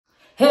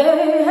Hey,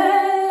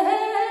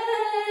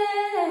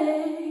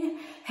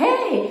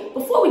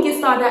 before we get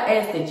started, I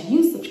ask that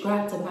you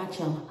subscribe to my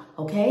channel,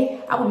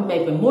 okay? I will be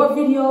making more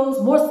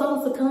videos, more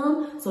songs to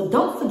come, so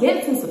don't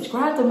forget to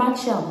subscribe to my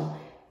channel.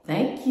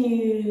 Thank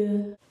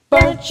you.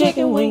 Burnt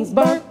chicken wings,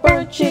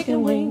 burnt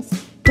chicken wings,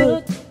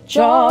 good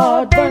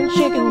charred burnt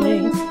chicken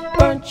wings,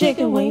 burnt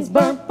chicken wings,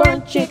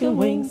 burnt chicken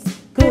wings,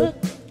 good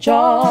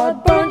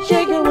charred burnt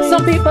chicken wings.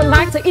 Some people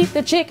like to eat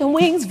the chicken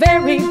wings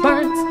very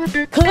burnt,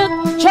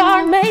 cooked,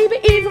 charred, maybe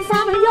even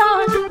from a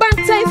yard.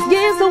 Burnt taste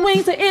gives the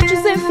wings an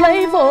interesting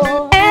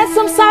flavor. Add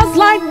some sauce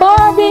like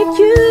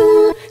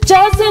barbecue,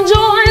 just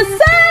enjoy and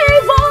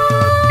savor.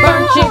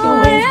 Burnt chicken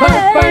wings,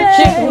 burnt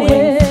chicken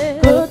wings,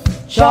 good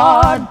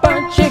charred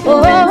burnt chicken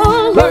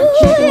wings, burnt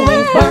chicken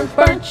wings,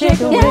 burnt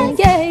chicken wings,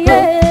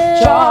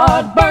 good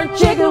charred burnt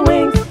chicken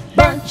wings,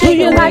 burnt chicken wings. Do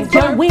you like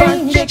your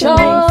wings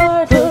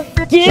charred?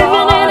 Giving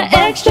it an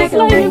extra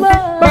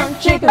flavor.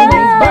 Burnt chicken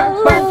wings,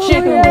 burnt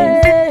chicken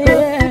wings,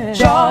 good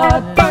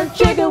charred burnt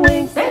chicken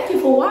wings. Thank you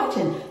for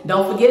watching.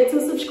 Don't forget to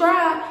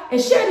subscribe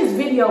and share this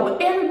video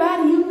with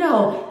everybody you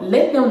know.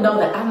 Let them know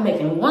that I'm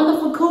making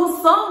wonderful,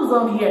 cool songs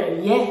on here.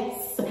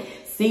 Yes.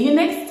 See you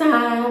next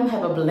time.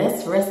 Have a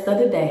blessed rest of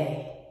the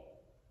day.